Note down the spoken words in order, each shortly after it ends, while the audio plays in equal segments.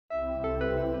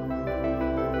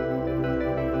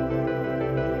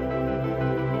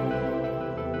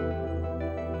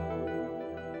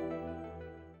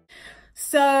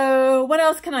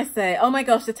else can I say? Oh my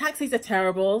gosh, the taxis are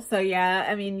terrible. So yeah,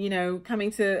 I mean, you know,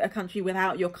 coming to a country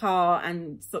without your car,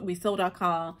 and so we sold our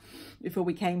car before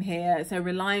we came here. So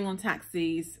relying on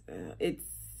taxis, it's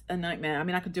a nightmare. I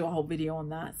mean, I could do a whole video on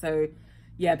that. So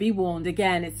yeah, be warned.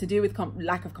 Again, it's to do with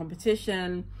lack of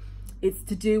competition. It's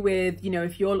to do with, you know,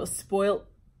 if you're a spoilt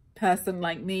person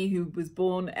like me who was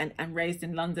born and raised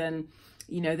in London,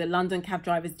 you know, the London cab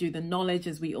drivers do the knowledge,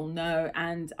 as we all know,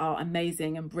 and are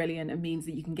amazing and brilliant, and means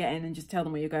that you can get in and just tell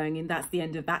them where you're going, and that's the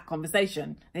end of that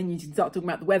conversation. Then you can start talking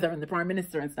about the weather and the Prime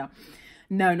Minister and stuff.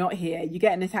 No, not here. You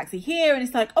get in a taxi here and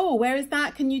it's like, oh, where is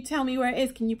that? Can you tell me where it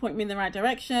is? Can you point me in the right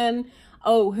direction?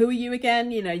 Oh, who are you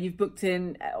again? You know, you've booked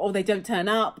in, or they don't turn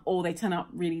up, or they turn up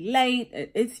really late.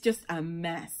 It's just a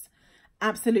mess.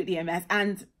 Absolutely a mess.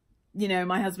 And, you know,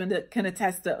 my husband can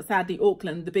attest that sadly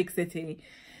Auckland, the big city,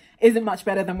 isn't much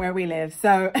better than where we live.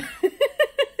 So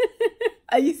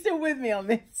are you still with me on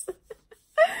this?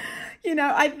 You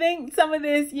know, I think some of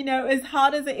this, you know, as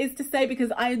hard as it is to say,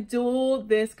 because I adore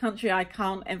this country, I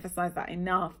can't emphasize that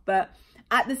enough. But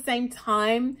at the same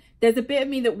time, there's a bit of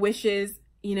me that wishes,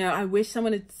 you know, I wish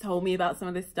someone had told me about some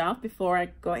of this stuff before I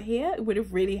got here. It would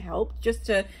have really helped just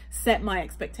to set my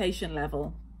expectation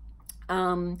level.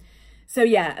 So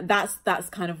yeah, that's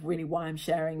kind of really why I'm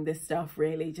sharing this stuff,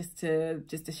 really, just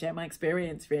to share my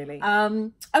experience, really.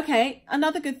 Okay,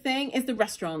 another good thing is the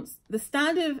restaurants. The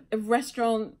standard of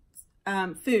restaurant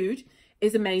food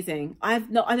is amazing. I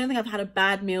don't think I've had a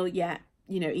bad meal yet,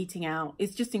 you know, eating out.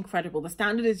 It's just incredible. The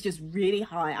standard is just really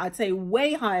high. I'd say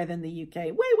way higher than the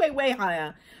UK, way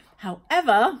higher.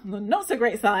 However, the not so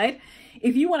great side,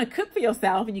 if you want to cook for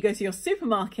yourself and you go to your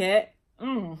supermarket,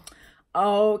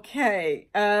 okay,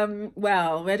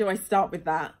 well, where do I start with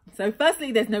that? So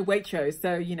firstly, there's no Waitrose,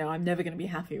 so, you know, I'm never going to be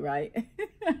happy, right?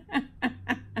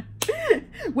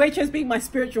 Waitrose being my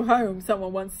spiritual home,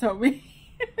 someone once told me.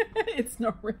 It's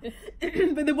not real.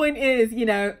 But the point is, you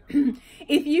know,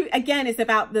 if you, again, it's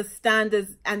about the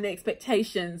standards and the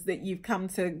expectations that you've come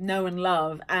to know and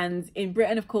love. And in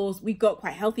Britain, of course, we've got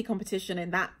quite healthy competition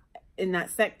in that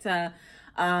sector.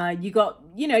 You got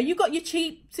your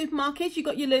cheap supermarkets, you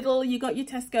got your Lidl, you got your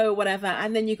Tesco, whatever,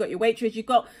 and then you got your Waitrose. You've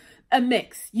got a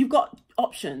mix, you've got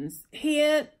options.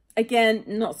 Here, again,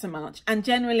 not so much. And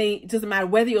generally, it doesn't matter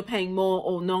whether you're paying more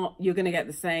or not, you're going to get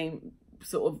the same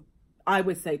sort of, I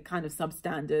would say, kind of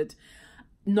substandard,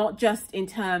 not just in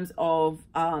terms of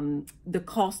the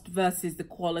cost versus the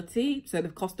quality. So the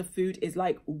cost of food is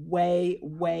like way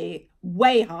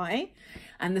high,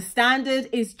 and the standard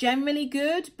is generally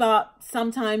good, but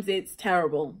sometimes it's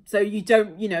terrible. So you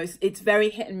don't, you know, it's very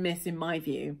hit and miss in my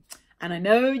view. And I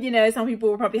know, you know, some people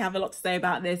will probably have a lot to say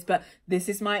about this, but this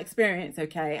is my experience,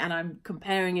 okay? And I'm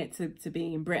comparing it to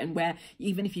being in Britain, where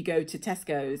even if you go to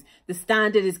Tesco's, the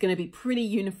standard is going to be pretty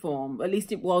uniform. At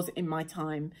least it was in my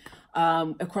time,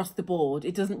 across the board.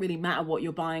 It doesn't really matter what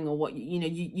you're buying or what,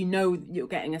 you know you're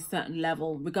getting a certain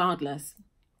level regardless.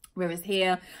 Whereas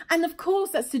here, and of course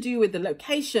that's to do with the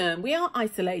location, we are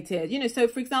isolated, you know, so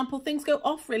for example, things go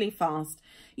off really fast,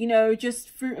 you know, just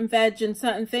fruit and veg and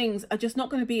certain things are just not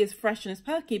going to be as fresh and as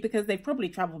perky because they've probably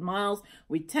traveled miles.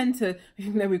 We tend to,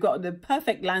 you know, we've got the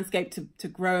perfect landscape to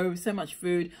grow so much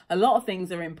food. A lot of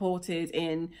things are imported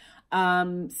in.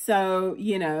 So,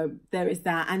 you know, there is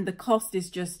that. And the cost is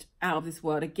just out of this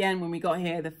world. Again, when we got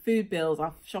here, the food bills,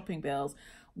 our shopping bills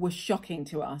were shocking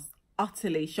to us.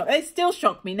 Utterly shocked. It still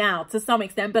shocked me now to some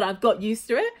extent, but I've got used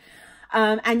to it.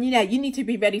 And you know, you need to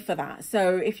be ready for that.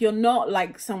 So if you're not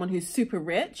like someone who's super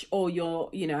rich, or you're,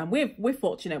 you know, and we're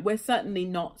fortunate, we're certainly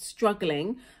not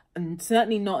struggling, and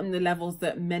certainly not in the levels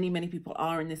that many people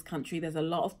are in this country. There's a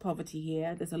lot of poverty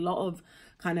here. There's a lot of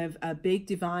kind of a big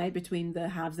divide between the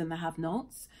haves and the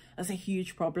have-nots. That's a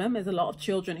huge problem. There's a lot of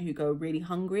children who go really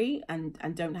hungry and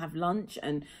don't have lunch,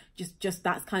 and just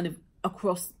that's kind of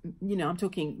across, you know, I'm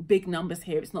talking big numbers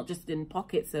here. It's not just in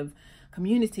pockets of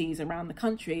communities around the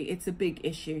country. It's a big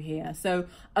issue here. So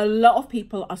a lot of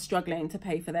people are struggling to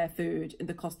pay for their food,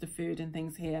 the cost of food and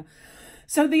things here.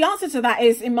 So the answer to that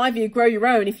is, in my view, grow your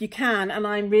own if you can. And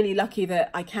I'm really lucky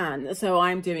that I can. So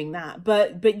I'm doing that.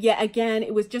 But yet again,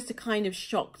 it was just a kind of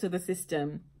shock to the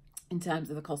system in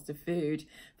terms of the cost of food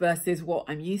versus what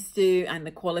I'm used to and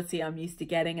the quality I'm used to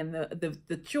getting, and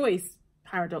the choice,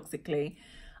 paradoxically.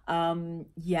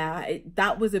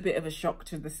 That was a bit of a shock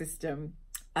to the system.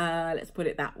 Let's put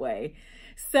it that way.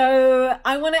 So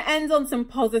I want to end on some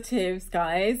positives,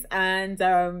 guys. And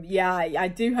I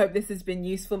do hope this has been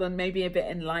useful and maybe a bit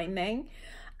enlightening.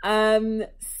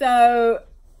 So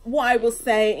what I will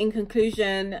say in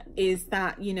conclusion is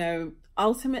that, you know,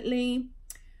 ultimately,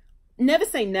 never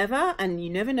say never, and you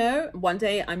never know. One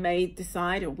day I may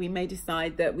decide, or we may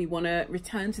decide, that we want to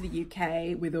return to the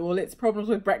UK with all its problems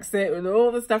with Brexit, with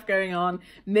all the stuff going on.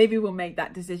 Maybe we'll make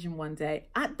that decision one day.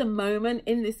 At the moment,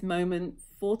 in this moment,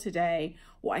 for today,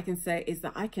 what I can say is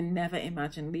that I can never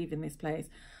imagine leaving this place.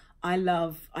 I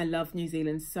love New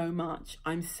Zealand so much.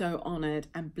 I'm so honoured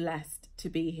and blessed to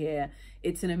be here.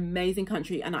 It's an amazing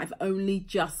country, and I've only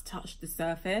just touched the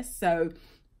surface. So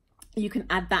you can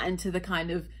add that into the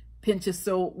kind of pinch of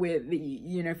salt with the,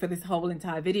 you know, for this whole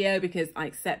entire video, because I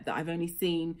accept that I've only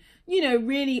seen, you know,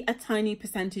 really a tiny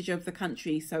percentage of the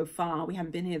country so far. We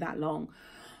haven't been here that long.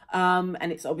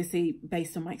 And it's obviously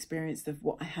based on my experience of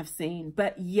what I have seen.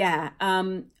 But yeah,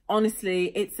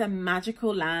 honestly, it's a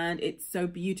magical land. It's so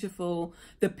beautiful.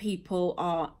 The people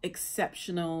are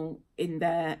exceptional in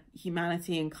their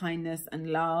humanity and kindness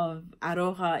and love.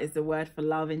 Aroha is the word for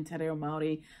love in Te Reo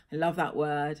Māori. I love that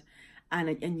word.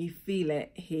 And you feel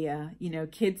it here. You know,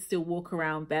 kids still walk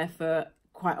around barefoot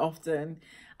quite often.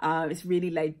 It's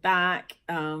really laid back.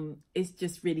 It's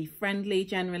just really friendly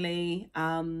generally.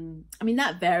 I mean,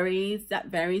 that varies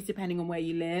depending on where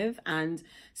you live. And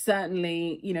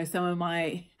certainly, you know, some of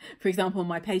my, for example,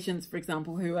 my patients, for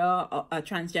example, who are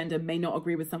transgender may not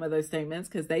agree with some of those statements,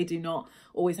 because they do not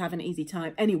always have an easy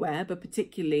time anywhere, but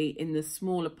particularly in the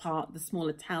smaller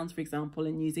towns, for example,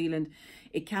 in New Zealand,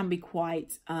 it can be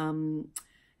quite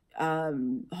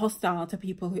hostile to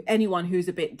people, anyone who's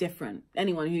a bit different,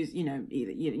 anyone who's, you know,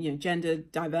 either you know, gender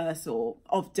diverse or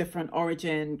of different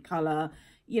origin, color,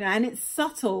 you know. And it's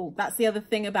subtle. That's the other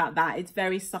thing about that. It's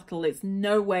very subtle. It's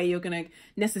no way you're going to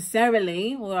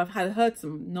necessarily, although I've heard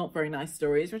some not very nice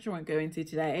stories, which I won't go into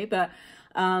today, but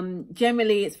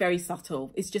generally it's very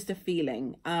subtle. It's just a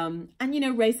feeling. And you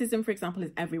know, racism, for example,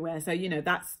 is everywhere, so you know,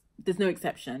 there's no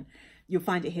exception. You'll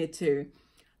find it here too.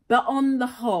 But on the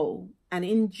whole, and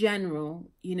in general,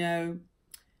 you know,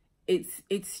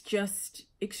 it's just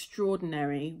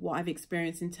extraordinary what I've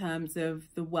experienced in terms of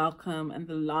the welcome and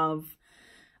the love,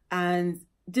 and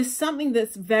just something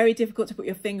that's very difficult to put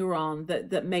your finger on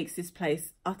that makes this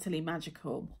place utterly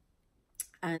magical.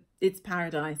 And it's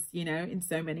paradise, you know, in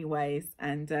so many ways.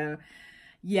 And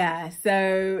yeah,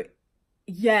 so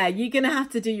yeah, you're going to have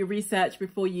to do your research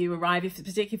before you arrive,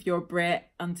 particularly if you're a Brit,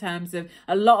 in terms of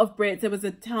a lot of Brits. There was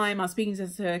a time I was speaking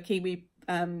to a Kiwi,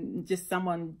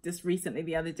 someone recently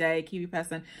the other day, a Kiwi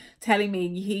person, telling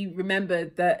me he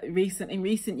remembered that in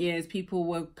recent years, people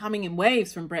were coming in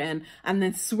waves from Britain and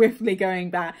then swiftly going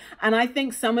back. And I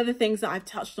think some of the things that I've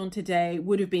touched on today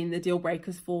would have been the deal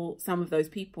breakers for some of those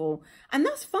people. And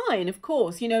that's fine, of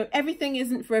course. You know, everything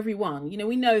isn't for everyone. You know,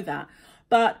 we know that.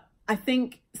 But I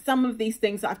think some of these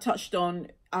things that I've touched on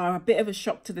are a bit of a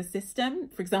shock to the system.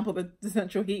 For example, the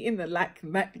central heating, the lack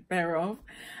thereof,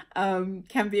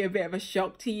 can be a bit of a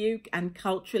shock to you. And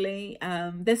culturally,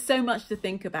 there's so much to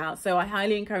think about. So I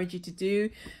highly encourage you to do,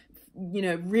 you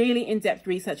know, really in-depth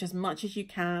research as much as you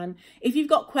can. If you've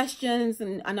got questions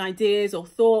and ideas or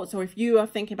thoughts, or if you are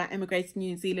thinking about emigrating to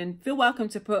New Zealand, feel welcome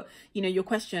to put, you know, your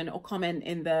question or comment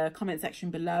in the comment section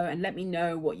below and let me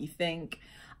know what you think.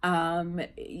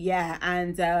 Yeah,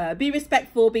 and be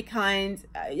respectful, be kind.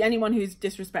 Anyone who's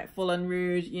disrespectful and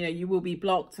rude, you know, you will be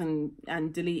blocked and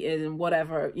deleted and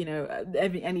whatever, you know,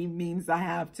 any means I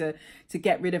have to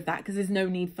get rid of that, because there's no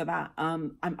need for that.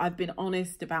 I've been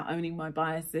honest about owning my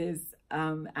biases,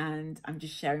 and I'm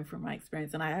just sharing from my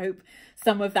experience, and I hope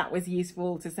some of that was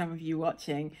useful to some of you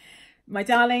watching. My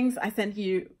darlings, I send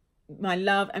you my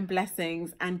love and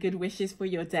blessings and good wishes for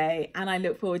your day, and I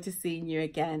look forward to seeing you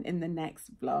again in the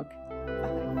next vlog.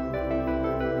 Bye.